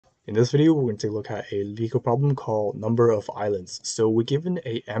In this video, we're going to take a look at a Leetcode problem called number of islands. So we're given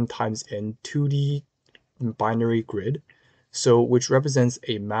a m times n 2D binary grid, which represents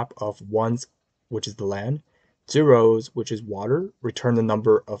a map of ones, which is the land, zeros, which is water, return the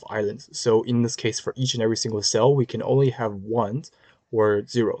number of islands. So in this case, for each and every single cell, we can only have ones or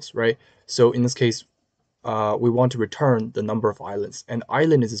zeros, right? So in this case, we want to return the number of islands. And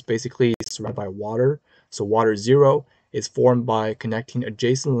island is basically surrounded by water. So water zero is formed by connecting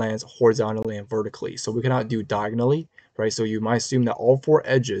adjacent lands horizontally and vertically. So we cannot do diagonally, right? So you might assume that all four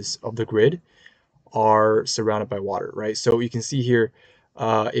edges of the grid are surrounded by water, right? So you can see here,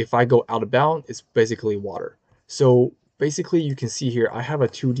 if I go out of bound, it's basically water. So basically you can see here, I have a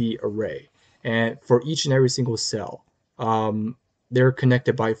 2D array, and for each and every single cell, they're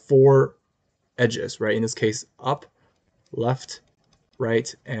connected by four edges, right? In this case, up, left,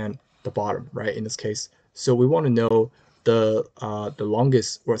 right, and the bottom, right? In this case, so we want to know the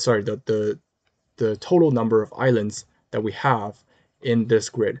longest, or sorry, the total number of islands that we have in this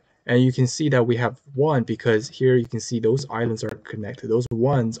grid. And you can see that we have one because here you can see those islands are connected. Those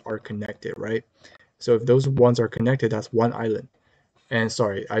ones are connected, right? So if those ones are connected, that's one island. And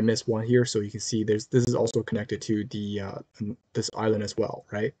sorry, I missed one here. So you can see this is also connected to the this island as well,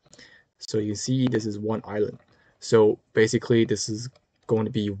 right? So you can see this is one island. So basically this is going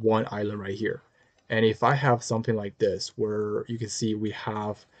to be one island right here. And if I have something like this, where you can see we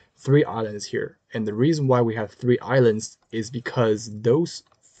have three islands here. And the reason why we have three islands is because those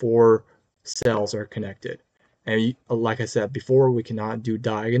four cells are connected. And like I said before, we cannot do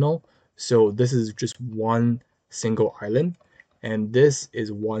diagonal. So this is just one single island. And this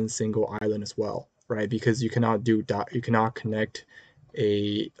is one single island as well, right? Because you cannot connect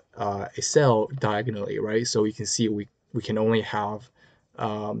a cell diagonally, right? So you can see we can only have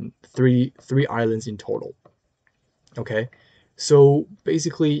three islands in total. Okay, so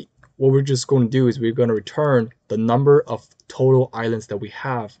basically what we're just going to do is we're going to return the number of total islands that we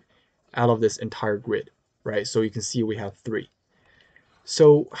have out of this entire grid, right? So you can see we have three.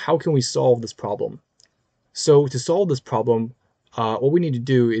 So how can we solve this problem? So to solve this problem, what we need to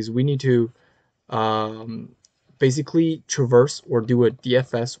do is we need to basically traverse or do a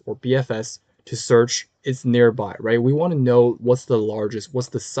DFS or BFS to search its nearby, right? We want to know what's the largest, what's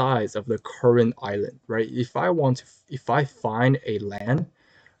the size of the current island, right? If I find a land,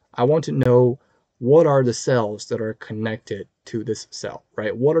 I want to know what are the cells that are connected to this cell,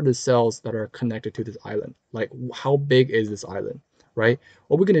 right? What are the cells that are connected to this island? Like how big is this island, right?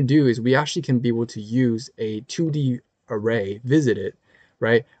 What we're going to do is we actually can be able to use a 2D array visited,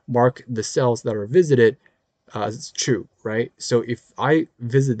 right? Mark the cells that are visited as true, right? So if I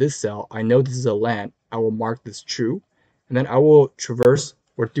visit this cell, I know this is a land, I will mark this true, and then I will traverse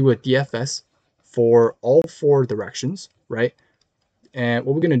or do a DFS for all four directions, right? And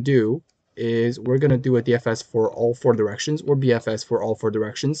what we're going to do is we're going to do a DFS for all four directions or BFS for all four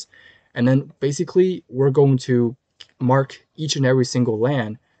directions. And then basically we're going to mark each and every single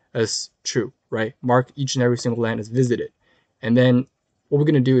land as true, right? Mark each and every single land as visited. And then what we're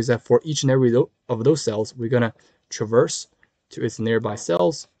going to do is that for each and every of those cells, we're going to traverse to its nearby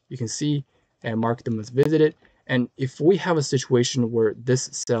cells, you can see, and mark them as visited. And if we have a situation where this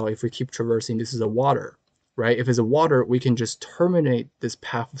cell, if we keep traversing, this is a water, right? If it's a water, we can just terminate this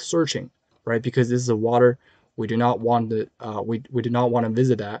path of searching, right? Because this is a water, we do not want to we do not want to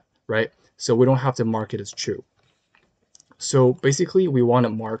visit that, right? So we don't have to mark it as true. So basically we want to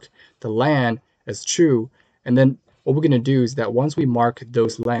mark the land as true, and then what we're going to do is that once we mark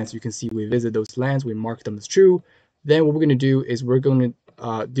those lands, you can see we visit those lands, we mark them as true. Then what we're going to do is we're going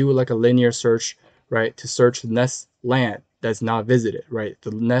to do like a linear search, right, to search the next land that's not visited, right?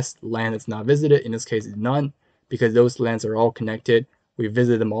 The next land that's not visited, in this case, is none, because those lands are all connected. We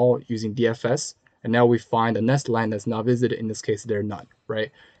visit them all using DFS, and now we find the next land that's not visited. In this case, they're none,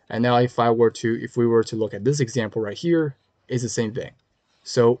 right? And now if we were to look at this example right here, it's the same thing.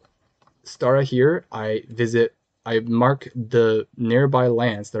 So start right here, I mark the nearby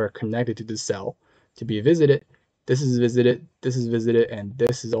lands that are connected to the cell to be visited. This is visited, this is visited, and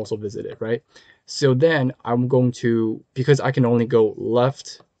this is also visited, right? So then I'm going to, because I can only go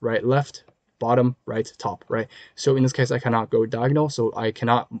left, right, left, bottom, right, top, right? So in this case, I cannot go diagonal, so I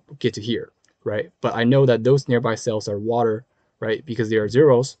cannot get to here, right? But I know that those nearby cells are water, right, because they are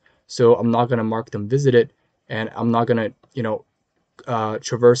zeros. So I'm not going to mark them visited, and I'm not going to,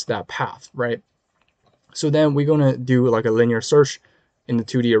 traverse that path, right? So then we're going to do like a linear search in the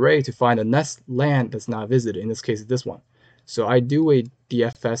 2D array to find the next land that's not visited. In this case, this one. So I do a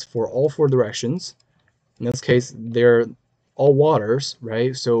DFS for all four directions. In this case, they're all waters,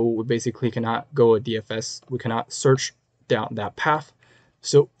 right? So we basically cannot go a DFS. We cannot search down that path.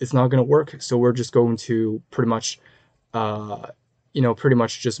 So it's not going to work. So we're just going to pretty much, pretty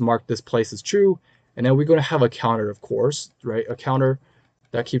much just mark this place as true. And then we're going to have a counter, of course, right? A counter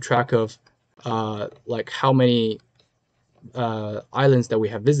that keep track of like how many islands that we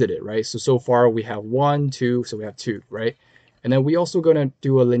have visited, right? So far we have 1, 2, so we have 2, right? And then we also going to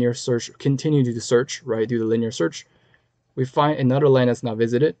do a linear search, continue to do the search, right? Do the linear search. We find another land that's not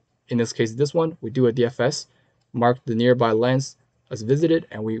visited. In this case, this one, we do a DFS, mark the nearby lands as visited,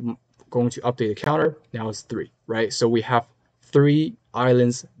 and we going to update the counter. Now it's 3, right? So we have 3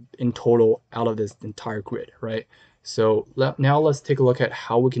 islands in total out of this entire grid, right? So now let's take a look at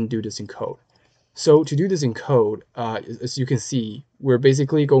how we can do this in code. So to do this in code, as you can see, we're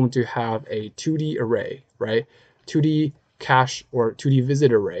basically going to have a 2D array, right? 2D cache or 2D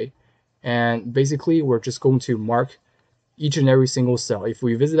visit array. And basically, we're just going to mark each and every single cell. If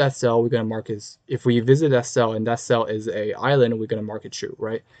we visit that cell, we're going to mark it. If we visit that cell and that cell is a island, we're going to mark it true,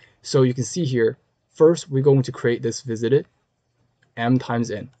 right? So you can see here, first, we're going to create this visited m times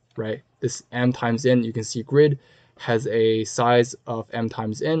n, right? This m times n, you can see grid has a size of m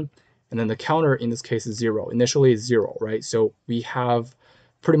times n, and then the counter in this case is 0. Initially is 0, right? So we have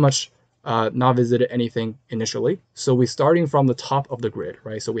pretty much not visited anything initially. So we're starting from the top of the grid,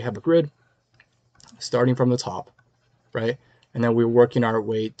 right? So we have a grid starting from the top, right? And then we're working our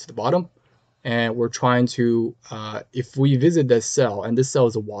way to the bottom, and we're trying to, if we visit this cell and this cell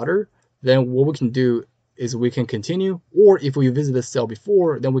is water, then what we can do is we can continue, or if we visit the cell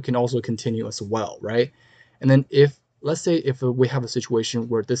before, then we can also continue as well, right? And then if, let's say if we have a situation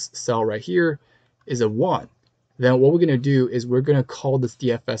where this cell right here is a 1, then what we're going to do is we're going to call this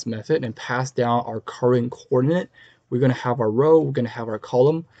DFS method and pass down our current coordinate. We're going to have our row, we're going to have our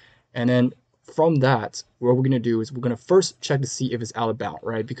column, and then from that, what we're going to do is we're going to first check to see if it's out of bound,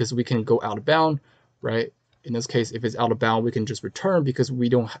 right? Because we can go out of bound, right? In this case, if it's out of bound, we can just return because we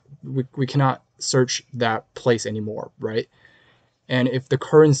cannot search that place anymore, right? And if the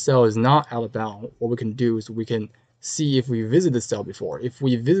current cell is not out of bound, what we can do is we can see if we visit the cell before. If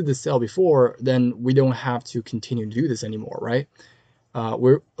we visit the cell before, then we don't have to continue to do this anymore, right?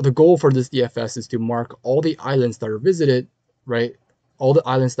 The goal for this DFS is to mark all the islands that are visited, right? All the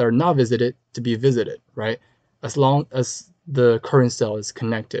islands that are not visited to be visited, right? As long as the current cell is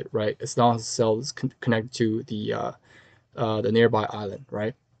connected, right? As long as the cell is connected to the nearby island,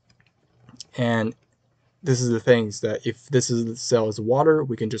 right? And this is the things that if this is the cell is water,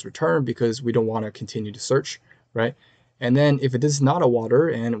 we can just return because we don't want to continue to search, right? And then if it is not a water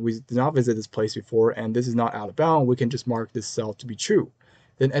and we did not visit this place before and this is not out of bound, we can just mark this cell to be true.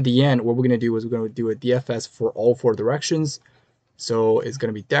 Then at the end, what we're going to do is we're going to do a DFS for all 4 directions. So it's going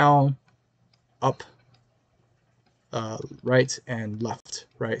to be down, up, right, and left,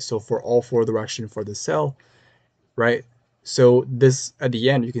 right? So for all 4 directions for the cell, right? So this, at the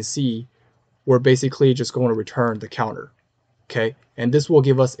end, you can see we're basically just going to return the counter, okay? And this will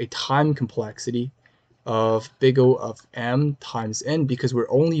give us a time complexity of big O of m times n because we're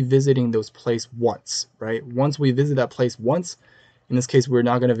only visiting those place once, right? Once we visit that place once, in this case, we're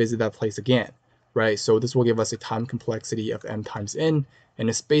not going to visit that place again, right? So this will give us a time complexity of m times n and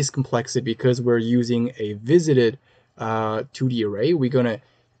a space complexity because we're using a visited 2D array. We're going to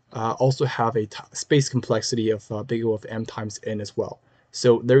also have a space complexity of big O of m times n as well.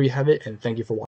 So there you have it, and thank you for watching.